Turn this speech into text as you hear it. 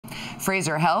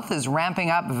Fraser Health is ramping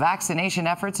up vaccination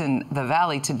efforts in the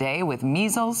Valley today with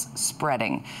measles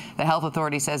spreading. The health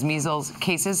authority says measles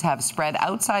cases have spread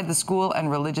outside the school and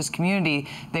religious community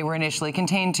they were initially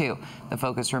contained to. The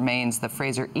focus remains the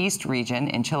Fraser East region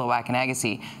in Chilliwack and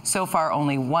Agassiz. So far,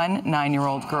 only one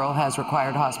 9-year-old girl has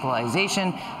required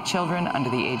hospitalization. Children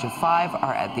under the age of 5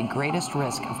 are at the greatest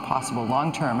risk of possible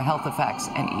long-term health effects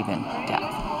and even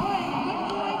death.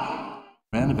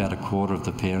 Around about a quarter of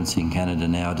the parents in Canada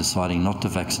now are deciding not to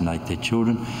vaccinate their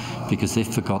children because they've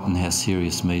forgotten how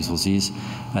serious measles is,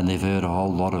 and they've heard a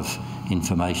whole lot of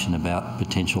information about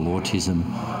potential autism,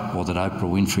 or that Oprah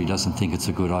Winfrey doesn't think it's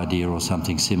a good idea, or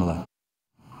something similar.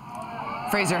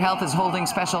 Fraser Health is holding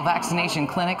special vaccination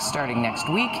clinics starting next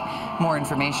week. More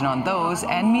information on those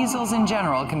and measles in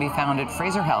general can be found at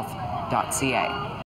fraserhealth.ca.